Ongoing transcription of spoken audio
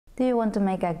Do you want to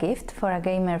make a gift for a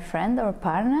gamer friend or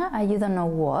partner and you don't know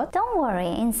what? Don't worry,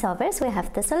 in Sewverse we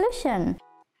have the solution.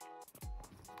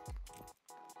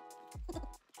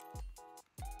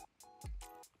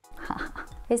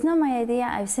 It's not my idea,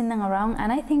 I've seen them around and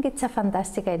I think it's a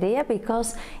fantastic idea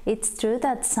because it's true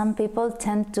that some people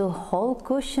tend to hold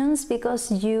cushions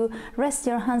because you rest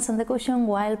your hands on the cushion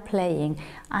while playing,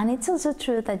 and it's also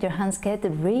true that your hands get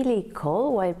really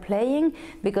cold while playing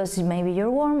because maybe you're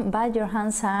warm but your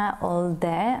hands are all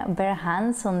there, bare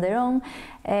hands on their own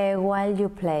while you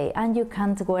play, and you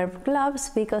can't wear gloves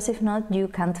because if not you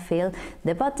can't feel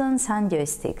the buttons and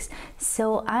joysticks.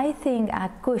 So I think a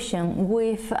cushion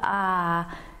with a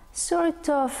sort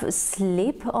of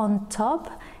slip on top,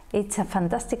 it's a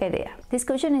fantastic idea. This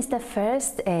cushion is the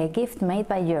first gift made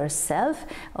by yourself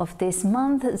of this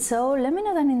month, so let me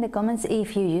know down in the comments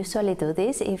if you usually do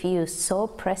this, if you sew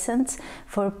presents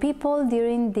for people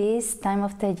during this time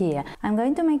of the year. I'm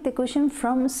going to make the cushion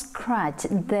from scratch,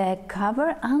 the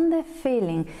cover and the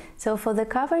filling. So for the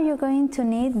cover you're going to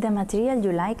need the material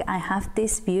you like. I have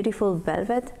this beautiful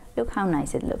velvet, look how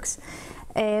nice it looks,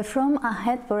 from a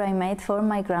headboard I made for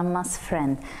my grandma's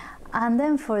friend. And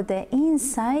then for the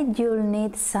inside you'll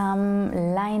need some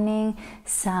lining,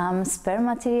 some spare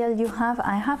material you have.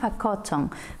 I have a cotton,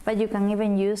 but you can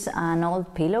even use an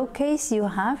old pillowcase you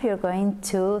have, you're going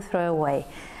to throw away.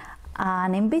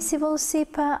 An invisible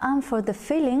zipper, and for the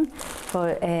filling,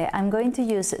 I'm going to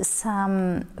use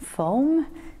some foam,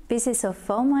 pieces of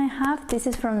foam I have. This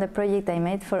is from the project I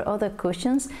made for other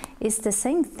cushions. It's the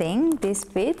same thing, this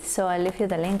bit, so I'll leave you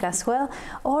the link as well,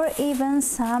 or even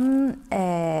some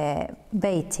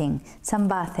bathing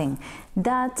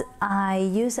that I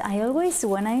use. I always,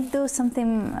 when I do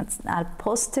something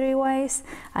upholstery wise,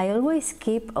 I always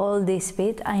keep all these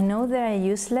bits. I know they are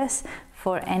useless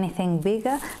for anything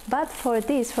bigger, but for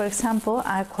this, for example,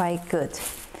 are quite good.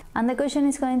 And the cushion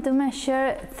is going to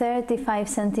measure 35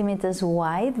 centimeters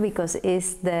wide because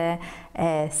it's the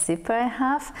zipper I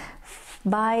have,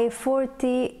 by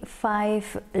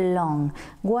 45 long.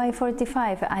 Why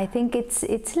 45? I think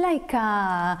it's like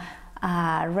a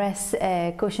rest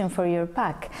cushion for your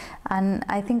back, and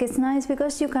I think it's nice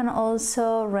because you can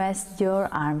also rest your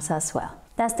arms as well.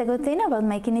 That's the good thing about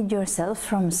making it yourself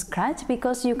from scratch,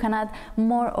 because you can add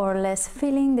more or less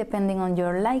filling depending on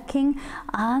your liking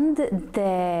and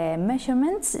the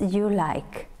measurements you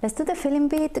like. Let's do the filling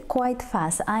bit quite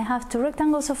fast. I have 2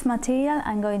 rectangles of material.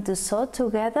 I'm going to sew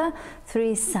together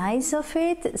 3 sides of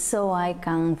it so I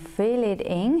can fill it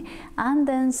in, and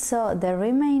then sew the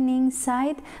remaining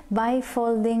side by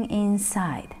folding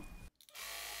inside.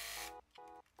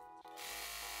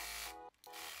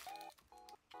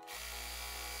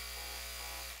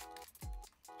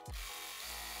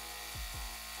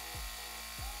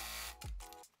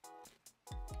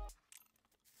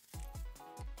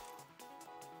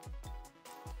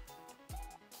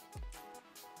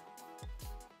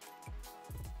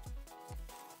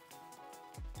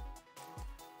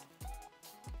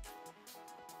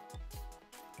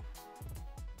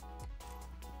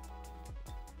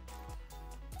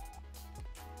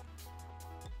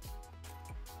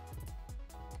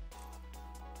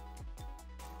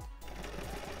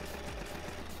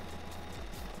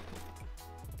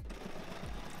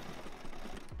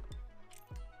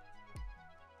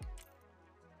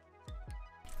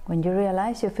 When you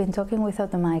realize you've been talking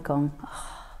without the mic on.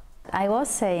 I was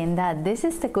saying that this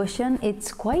is the cushion.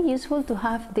 It's quite useful to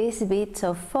have these bits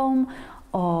of foam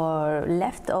or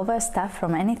leftover stuff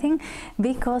from anything,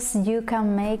 because you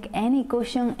can make any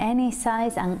cushion, any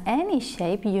size and any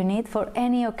shape you need for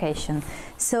any occasion.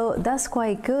 So that's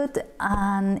quite good,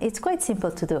 and it's quite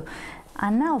simple to do.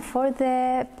 And now for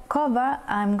the cover,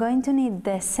 I'm going to need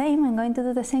the same, I'm going to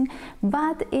do the same,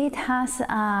 but it has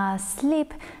a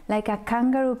slip, like a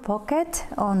kangaroo pocket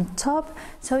on top,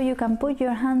 so you can put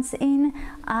your hands in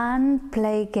and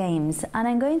play games. And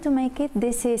I'm going to make it,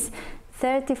 this is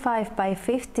 35 by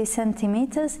 50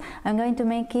 centimeters, I'm going to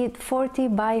make it 40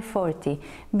 by 40,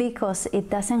 because it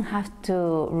doesn't have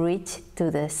to reach to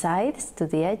the sides, to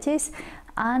the edges,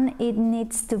 and it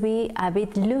needs to be a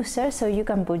bit looser so you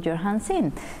can put your hands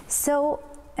in. So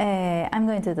I'm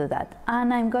going to do that,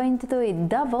 and I'm going to do it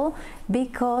double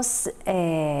because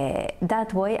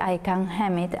that way I can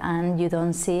hem it and you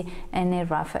don't see any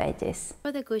rough edges.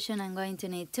 For the cushion I'm going to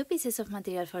need 2 pieces of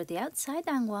material for the outside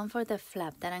and 1 for the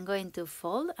flap that I'm going to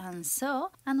fold and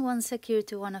sew, and once secured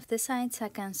to one of the sides I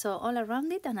can sew all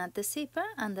around it and add the zipper,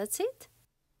 and that's it.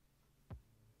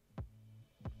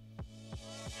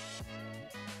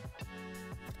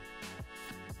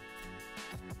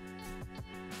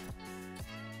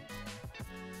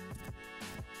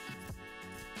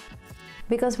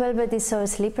 because velvet is so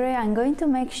slippery, I'm going to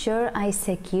make sure I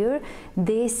secure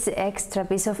this extra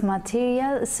piece of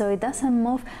material so it doesn't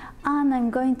move, and I'm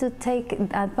going to take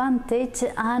advantage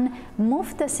and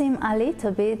move the seam a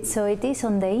little bit so it is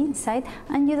on the inside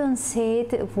and you don't see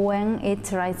it when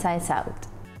it's right sides out.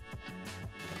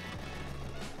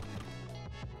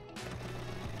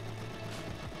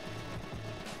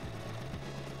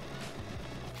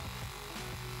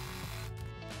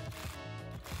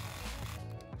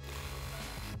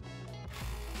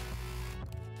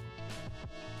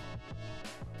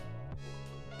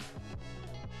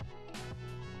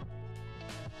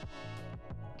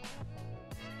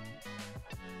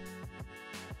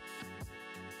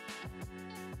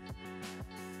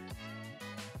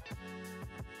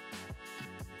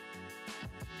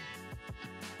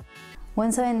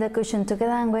 When sewing the cushion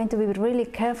together, I'm going to be really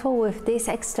careful with this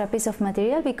extra piece of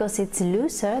material because it's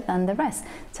looser than the rest.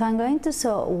 So I'm going to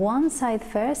sew one side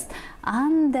first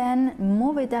and then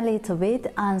move it a little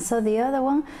bit and sew the other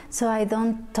one so I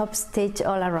don't top stitch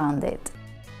all around it.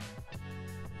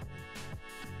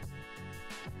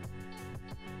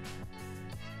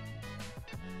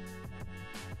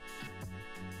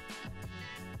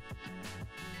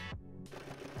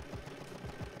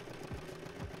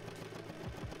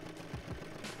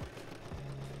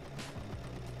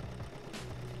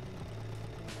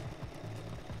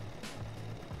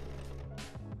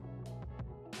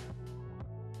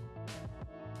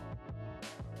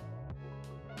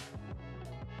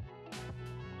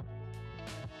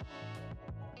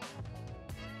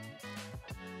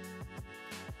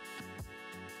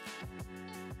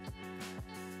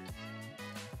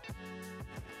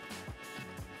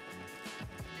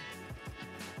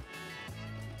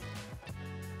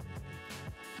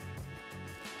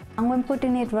 And when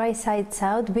putting it right sides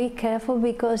out, be careful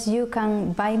because you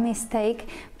can by mistake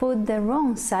put the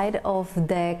wrong side of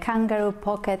the kangaroo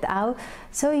pocket out,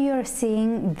 so you're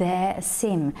seeing the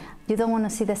seam. You don't want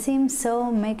to see the seam,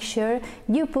 so make sure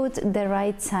you put the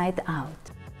right side out.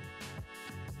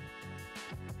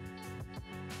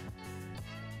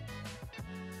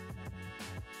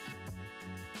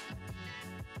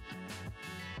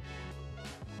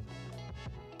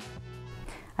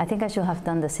 I think I should have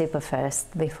done the zipper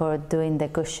first before doing the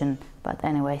cushion, but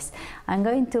anyways, I'm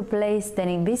going to place the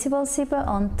invisible zipper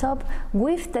on top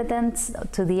with the dents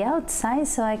to the outside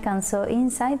so I can sew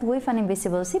inside with an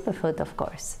invisible zipper foot, of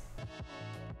course.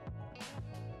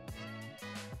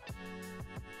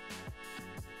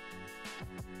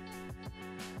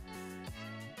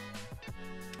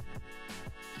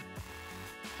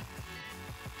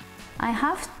 I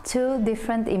have two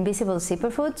different invisible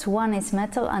zipper foots, one is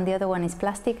metal and the other one is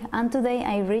plastic, and today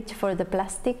I reached for the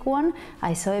plastic one.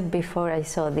 I saw it before I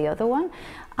saw the other one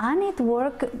and it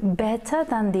worked better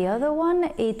than the other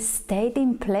one. It stayed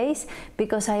in place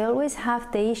because I always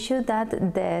have the issue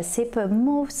that the zipper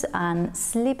moves and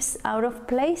slips out of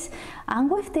place,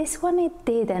 and with this one it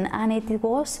didn't, and it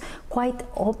was quite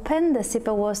open.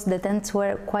 The dents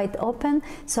were quite open,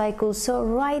 so I could sew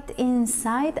right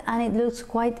inside and it looks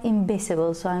quite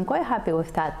invisible, so I'm quite happy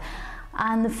with that.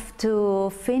 And to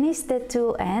finish the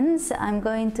two ends, I'm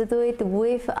going to do it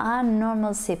with a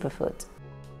normal zipper foot.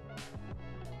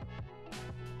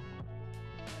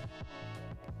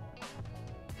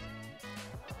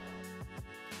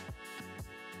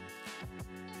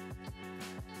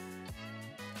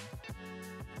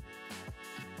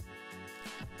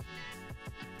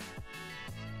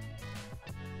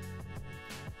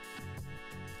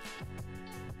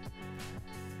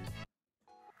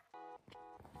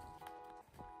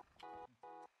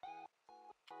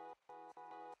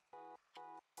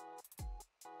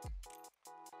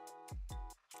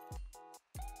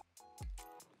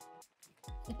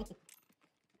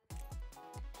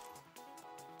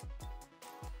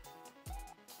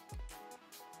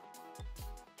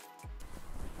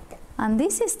 And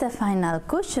this is the final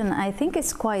cushion. I think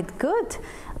it's quite good.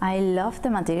 I love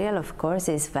the material, of course,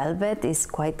 it's velvet, it's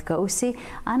quite cozy,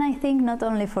 and I think not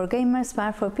only for gamers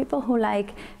but for people who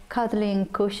like cuddling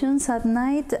cushions at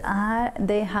night,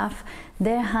 they have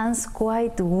their hands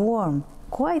quite warm,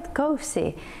 quite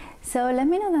cozy. So let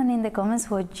me know down in the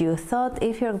comments what you thought,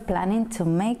 if you're planning to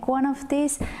make one of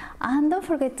these, and don't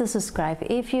forget to subscribe.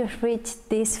 If you've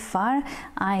reached this far,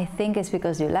 I think it's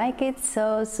because you like it,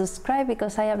 so subscribe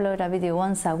because I upload a video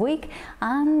once a week,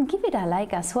 and give it a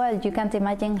like as well. You can't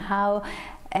imagine how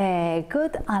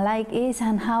good a like is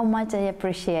and how much I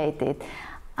appreciate it.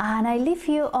 And I leave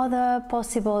you other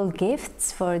possible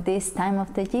gifts for this time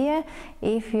of the year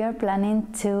if you're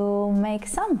planning to make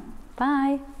some.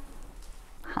 Bye!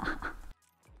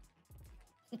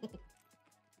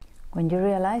 when you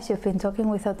realize you've been talking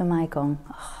without the mic on.